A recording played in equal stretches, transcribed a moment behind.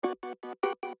What's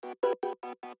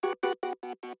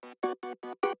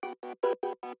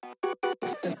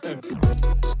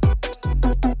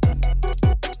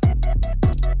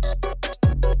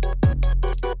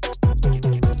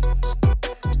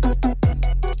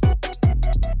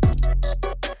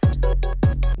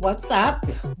up?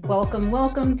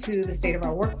 Welcome to the State of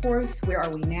Our Workforce. Where are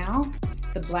we now?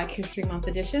 The Black History Month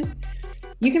edition.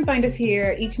 You can find us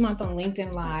here each month on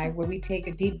LinkedIn Live, where we take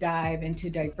a deep dive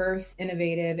into diverse,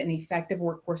 innovative, and effective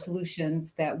workforce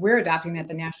solutions that we're adopting at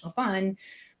the National Fund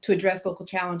to address local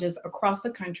challenges across the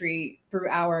country through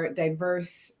our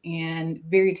diverse and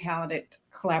very talented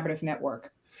collaborative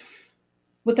network.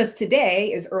 With us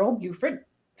today is Earl Buford,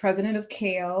 president of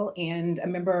CAEL and a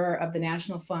member of the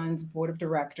National Fund's board of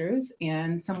directors,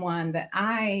 and someone that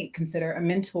I consider a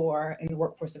mentor in the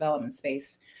workforce development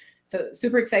space. So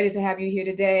super excited to have you here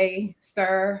today,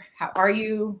 sir. How are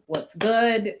you? What's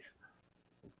good?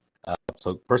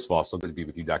 So first of all, so good to be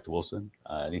with you, Dr. Wilson.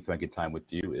 Anytime I get time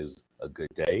with you is a good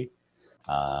day.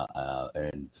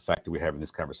 And the fact that we're having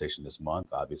this conversation this month,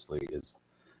 obviously, is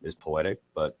poetic.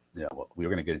 But you know, we're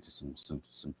going to get into some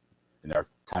in our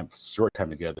short time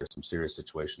together, some serious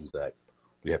situations that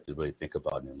we have to really think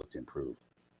about and look to improve.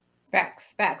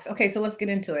 Facts. Okay, so let's get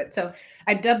into it. So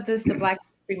I dubbed this the Black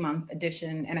History Month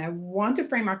edition, and I want to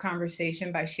frame our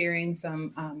conversation by sharing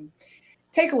some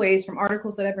takeaways from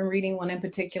articles that I've been reading, one in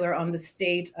particular on the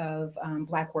state of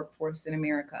Black workforce in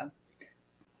America.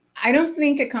 I don't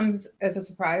think it comes as a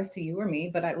surprise to you or me,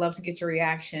 but I'd love to get your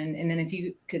reaction. And then if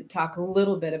you could talk a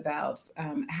little bit about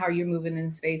how you're moving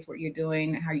in space, what you're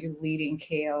doing, how you're leading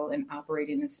CAEL and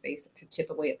operating in space to chip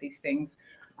away at these things,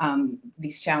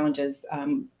 these challenges,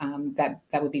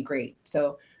 that would be great.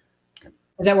 So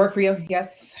does that work for you?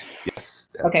 Yes? Yes,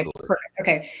 absolutely. Okay, perfect.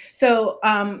 Okay. So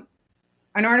an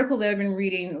article that I've been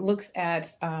reading looks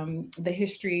at the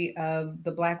history of the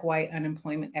Black-white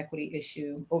unemployment equity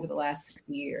issue over the last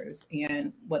 60 years.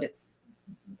 And what it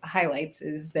highlights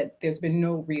is that there's been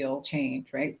no real change,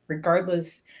 right?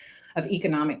 Regardless of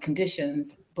economic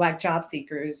conditions, Black job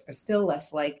seekers are still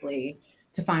less likely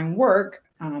to find work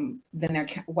than their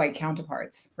white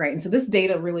counterparts, right? And so this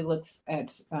data really looks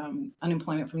at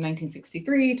unemployment from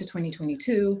 1963 to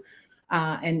 2022.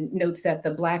 And notes that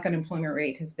the Black unemployment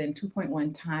rate has been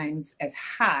 2.1 times as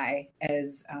high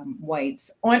as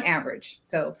whites on average.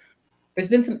 So there's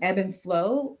been some ebb and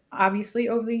flow, obviously,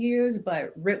 over the years,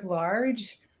 but writ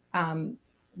large,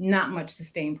 not much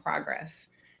sustained progress.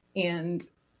 And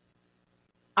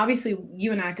obviously,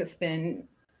 you and I could spend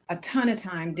a ton of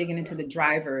time digging into the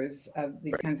drivers of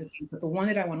these kinds of things. But the one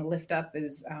that I want to lift up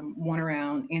is one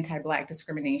around anti-Black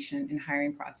discrimination in the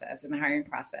hiring process,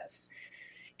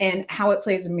 and how it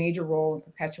plays a major role in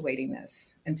perpetuating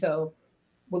this. And so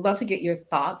we'd love to get your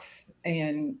thoughts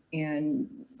and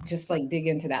just like dig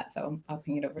into that. So I'll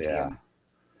ping it over to you.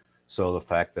 So the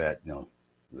fact that, you know,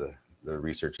 the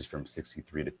research is from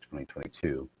 63 to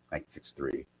 2022,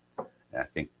 1963. And I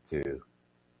think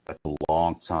that's a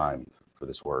long time for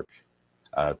this work.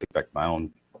 I think back to my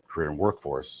own career in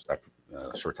workforce, after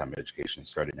short time in education,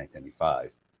 started in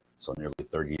 1995. So nearly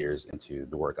 30 years into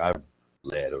the work I've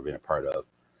led or been a part of,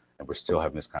 and we're still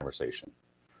having this conversation.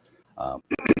 I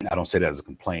don't say that as a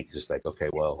complaint. It's just like, okay,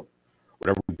 well,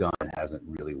 whatever we've done hasn't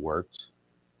really worked.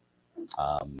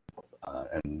 And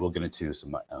we'll get into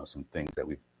some things that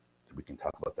we can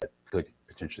talk about that could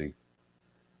potentially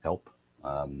help.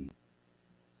 But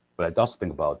I'd also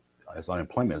think about, as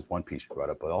unemployment is one piece you brought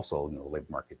up, but also, you know, labor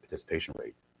market participation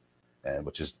rate, and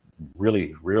which is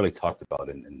really rarely talked about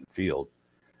in the field.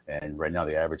 And right now,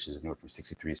 the average is anywhere from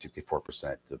 63 to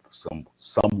 64% of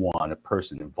a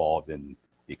person involved in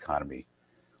the economy.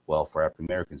 Well, for African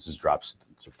Americans, this drops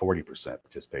to 40%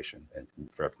 participation, and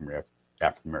for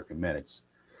African American men, it's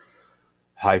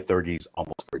high 30s,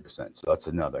 almost 40%. So that's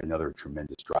another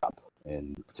tremendous drop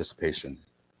in participation.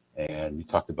 And you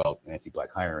talked about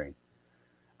anti-Black hiring.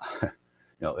 You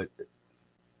know,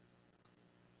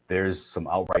 there's some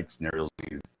outright scenarios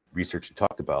we've researched and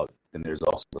talked about, and there's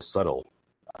also the subtle.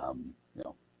 You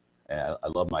know, and I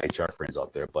love my HR friends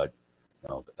out there, but you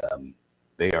know,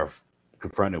 they are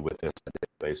confronted with this on a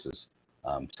daily basis,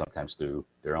 sometimes through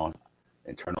their own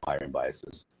internal hiring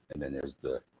biases, and then there's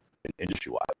the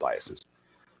industry-wide biases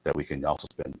that we can also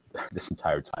spend this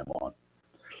entire time on.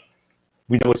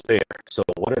 We know it's there. So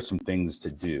what are some things to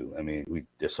do? I mean,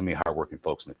 there's so many hardworking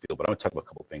folks in the field, but I'm going to talk about a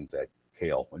couple of things that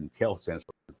CAEL, and CAEL stands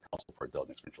for Council for Adult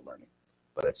and Experiential Learning,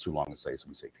 but that's too long to say, so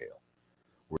we say CAEL.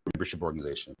 We're a membership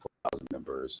organization, 4,000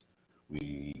 members.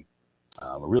 We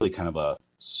are really kind of a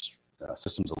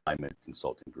systems alignment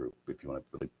consulting group, if you want to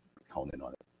really hone in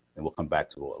on it. And we'll come back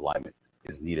to alignment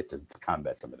is needed to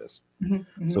combat some of this.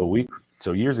 Mm-hmm.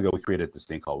 So years ago, we created this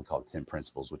thing we call 10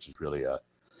 Principles, which is really a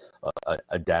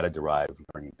data-derived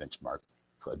learning benchmark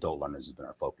for adult learners has been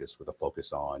our focus, with a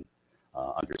focus on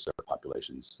underserved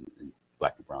populations, and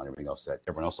Black and Brown, everything else that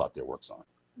everyone else out there works on.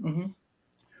 Mm-hmm.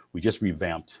 We just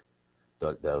revamped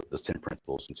those 10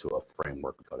 principles into a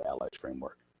framework called the Allies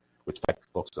Framework, which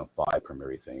focuses on 5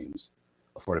 primary themes: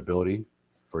 affordability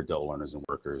for adult learners and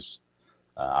workers,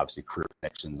 obviously career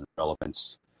connections and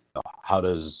relevance. How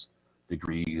does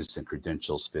degrees and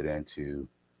credentials fit into,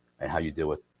 and how you deal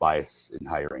with bias in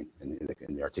hiring and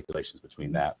the articulations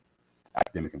between that.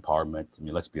 Academic empowerment. I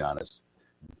mean, let's be honest,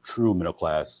 true middle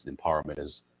class empowerment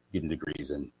is getting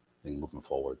degrees and moving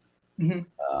forward.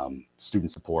 Mm-hmm.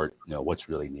 Student support, what's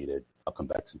really needed. I'll come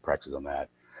back to some practices on that.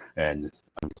 And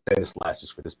I'm going to say this last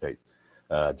just for this page,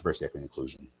 diversity, equity, and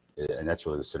inclusion. And that's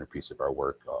really the centerpiece of our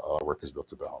work. Our work is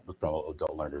built about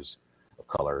adult learners of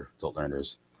color, adult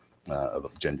learners of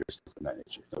genders, things of that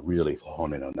nature. Really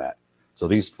hone in on that. So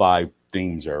these 5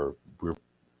 themes we're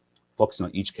focusing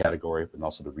on each category, but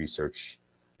also the research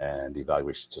and the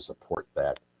evaluation to support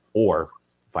that, or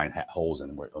find holes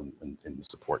in the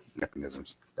support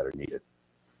mechanisms that are needed.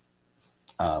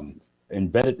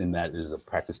 Embedded in that is a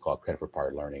practice called credit for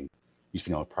prior learning, used to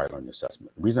be known as prior learning assessment.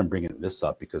 The reason I'm bringing this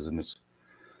up because in this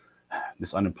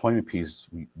unemployment piece,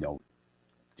 do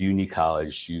you need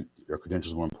college? Your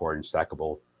credentials more important,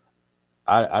 stackable.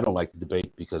 I don't like the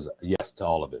debate because yes to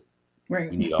all of it. Right.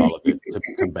 You need all of it to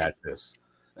combat this.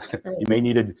 You may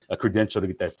need a credential to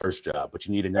get that first job, but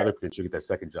you need another credential to get that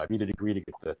second job. You need a degree to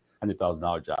get the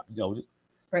 $100,000 job.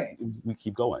 Right. We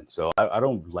keep going. So I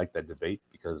don't like that debate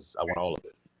because I want all of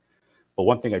it. But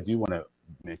one thing I do want to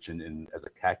mention as a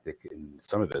tactic in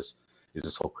some of this is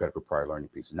this whole credit for prior learning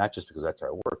piece. And not just because that's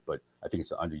our work, but I think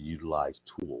it's an underutilized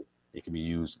tool. It can be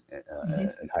used in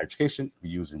higher education, it can be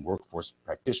used in workforce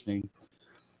practicing.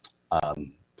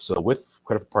 So with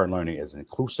credit for prior learning as an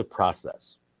inclusive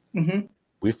process,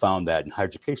 we found that in higher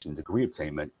education, degree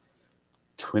attainment,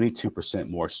 22%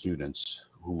 more students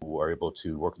who are able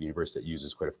to work at the university that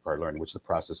uses credit for prior learning, which is the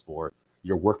process for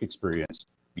your work experience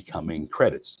becoming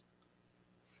credits.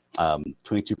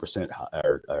 22%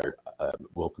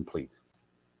 will complete.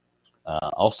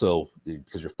 Also,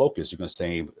 because you're focused, you're going to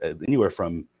save anywhere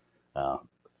from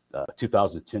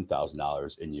 $2,000 to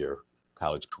 $10,000 in your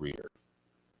college career.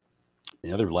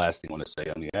 The other last thing I want to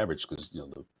say on the average, because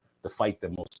the fight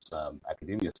that most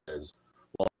academia says,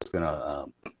 well, it's gonna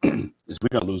is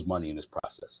we're gonna lose money in this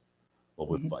process.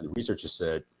 Well, the researchers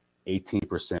said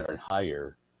 18% or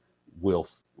higher will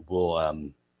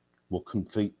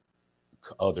complete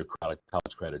other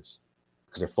college credits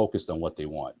because they're focused on what they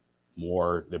want.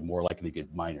 They're more likely to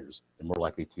get minors. They're more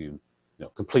likely to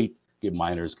complete, get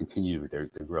minors, continue their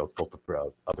growth, go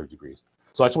for other degrees.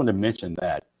 So I just wanted to mention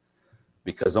that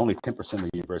because only 10% of the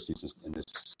universities in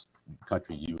this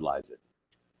country utilize it.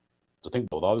 So think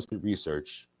about all this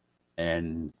research,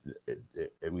 and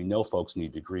we know folks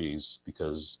need degrees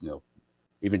because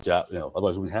even job,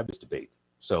 otherwise we wouldn't have this debate.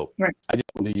 So right. I just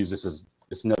want to use this as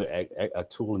another a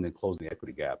tool in closing the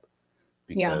equity gap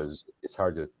because it's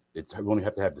hard to. We only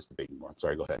have to have this debate anymore. I'm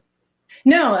sorry. Go ahead.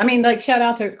 No, I mean, shout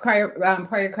out to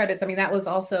prior credits. I mean, that was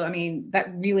also,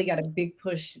 that really got a big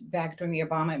push back during the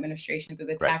Obama administration through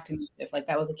the TACT initiative.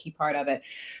 That was a key part of it.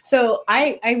 So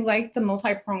I like the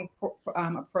multi-pronged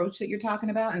approach that you're talking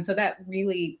about. And so that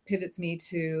really pivots me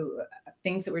to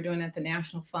things that we're doing at the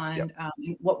National Fund,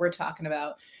 what we're talking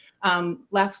about.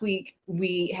 Last week,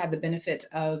 we had the benefit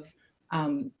of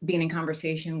being in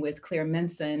conversation with Claire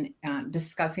Minson,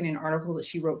 discussing an article that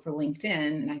she wrote for LinkedIn,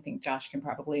 and I think Josh can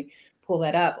probably pull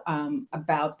that up,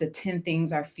 about the 10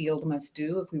 things our field must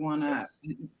do if we want to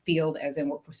field as in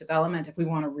workforce development, if we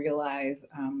want to realize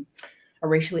a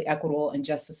racially equitable and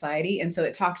just society. And so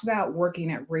it talks about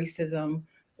working at racism,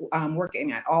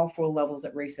 working at all 4 levels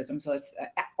of racism. So it's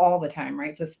all the time,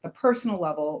 right? So it's the personal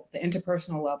level, the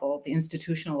interpersonal level, the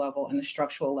institutional level, and the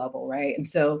structural level, right? And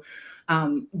so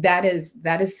that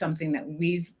is something that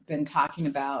we've been talking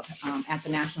about at the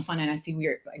National Fund. And I see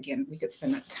we could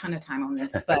spend a ton of time on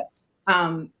this, but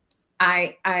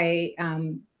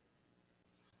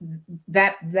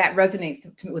that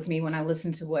resonates with me when I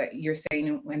listen to what you're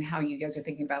saying and how you guys are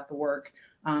thinking about the work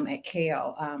at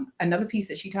CAEL. Another piece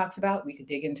that she talks about, we could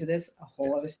dig into this a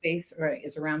whole other space, right,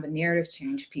 is around the narrative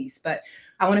change piece. But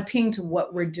I want to ping to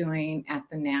what we're doing at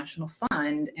the National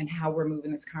Fund and how we're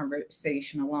moving this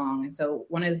conversation along. And so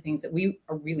one of the things that we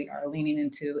really are leaning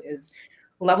into is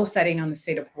level setting on the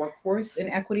state of workforce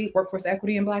equity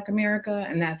in Black America.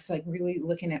 And that's really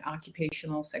looking at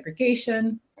occupational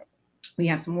segregation. We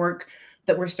have some work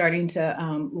that we're starting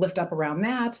to lift up around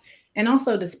that, and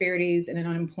also disparities in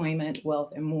unemployment,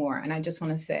 wealth, and more. And I just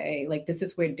want to say, like, this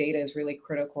is where data is really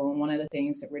critical. And one of the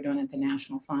things that we're doing at the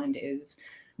National Fund is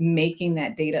making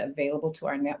that data available to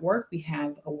our network. We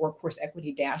have a workforce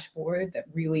equity dashboard that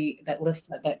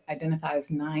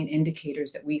identifies 9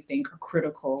 indicators that we think are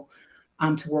critical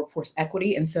to workforce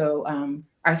equity. And so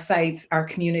our sites, our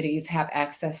communities have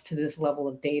access to this level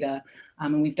of data.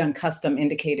 And we've done custom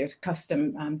indicators,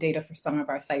 custom data for some of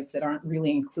our sites that aren't really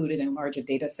included in larger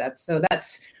data sets. So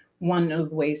that's one of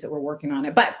the ways that we're working on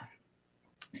it. But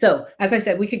so, as I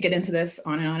said, we could get into this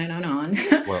on and on and on.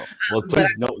 Well,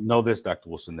 please know this, Dr.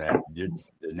 Wilson, that the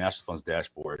National Fund's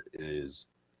dashboard is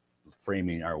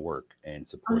framing our work and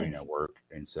supporting our work.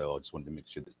 And so I just wanted to make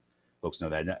sure that folks know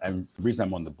that. And the reason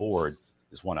I'm on the board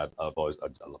is, one, I love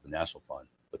the National Fund,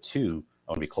 but 2,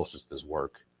 I want to be closer to this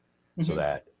work so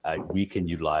that we can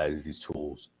utilize these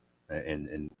tools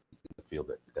in the field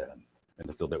the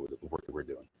work that we're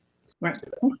doing. Right.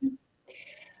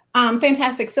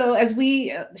 Fantastic. So as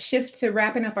we shift to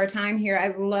wrapping up our time here,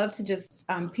 I'd love to just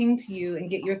ping to you and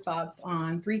get your thoughts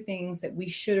on 3 things that we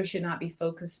should or should not be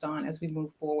focused on as we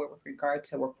move forward with regard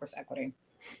to workforce equity.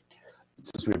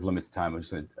 Since we have limited time,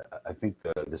 I think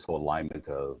this whole alignment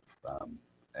of,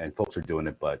 and folks are doing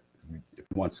it, but if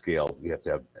we want scale, we have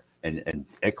to have, and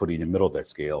equity in the middle of that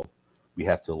scale, we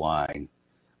have to align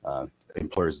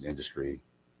employers in the industry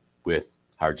with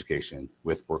higher education,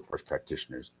 with workforce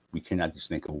practitioners. We cannot just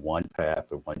think of one path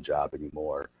or one job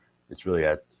anymore. It's really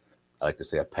I like to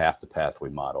say a path to pathway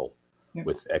model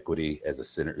with equity as a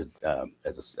center,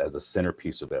 as a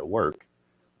centerpiece of that work.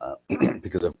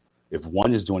 Because if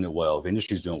one is doing it well, if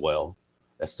industry is doing well,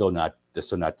 that's still not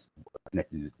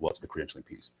connected well to the credentialing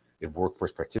piece. If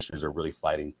workforce practitioners are really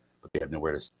fighting, but they have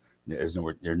nowhere to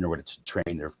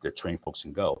train their trained folks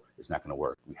and go, it's not going to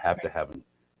work. We have to have them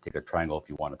take a triangle, if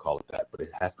you want to call it that, but it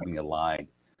has to be aligned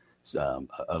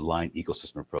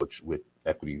ecosystem approach with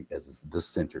equity as the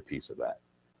centerpiece of that.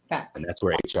 Facts. And that's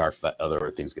where HR, other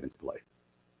things get into play.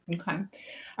 Okay. All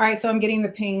right. So I'm getting the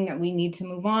ping that we need to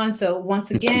move on. So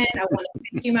once again, I want to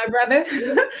thank you, my brother.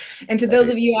 And to those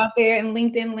of you out there in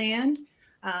LinkedIn land,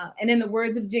 and in the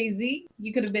words of Jay-Z,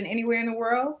 you could have been anywhere in the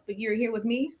world, but you're here with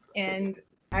me. And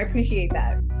I appreciate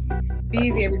that. Be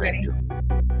easy, everybody.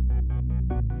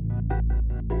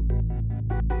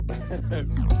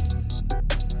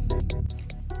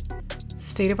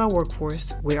 State of Our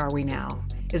Workforce, Where Are We Now?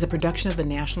 Is a production of the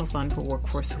National Fund for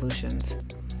Workforce Solutions.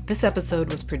 This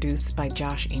episode was produced by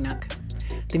Josh Enoch.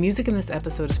 The music in this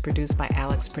episode is produced by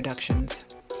Alex Productions.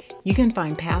 You can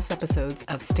find past episodes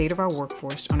of State of Our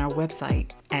Workforce on our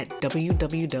website at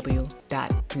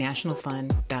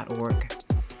www.nationalfund.org.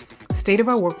 State of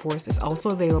Our Workforce is also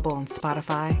available on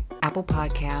Spotify, Apple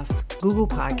Podcasts, Google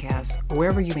Podcasts, or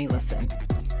wherever you may listen.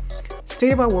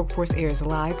 State of Our Workforce airs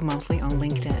live monthly on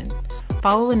LinkedIn.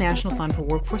 Follow the National Fund for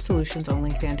Workforce Solutions on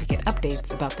LinkedIn to get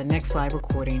updates about the next live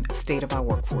recording of State of Our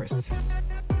Workforce.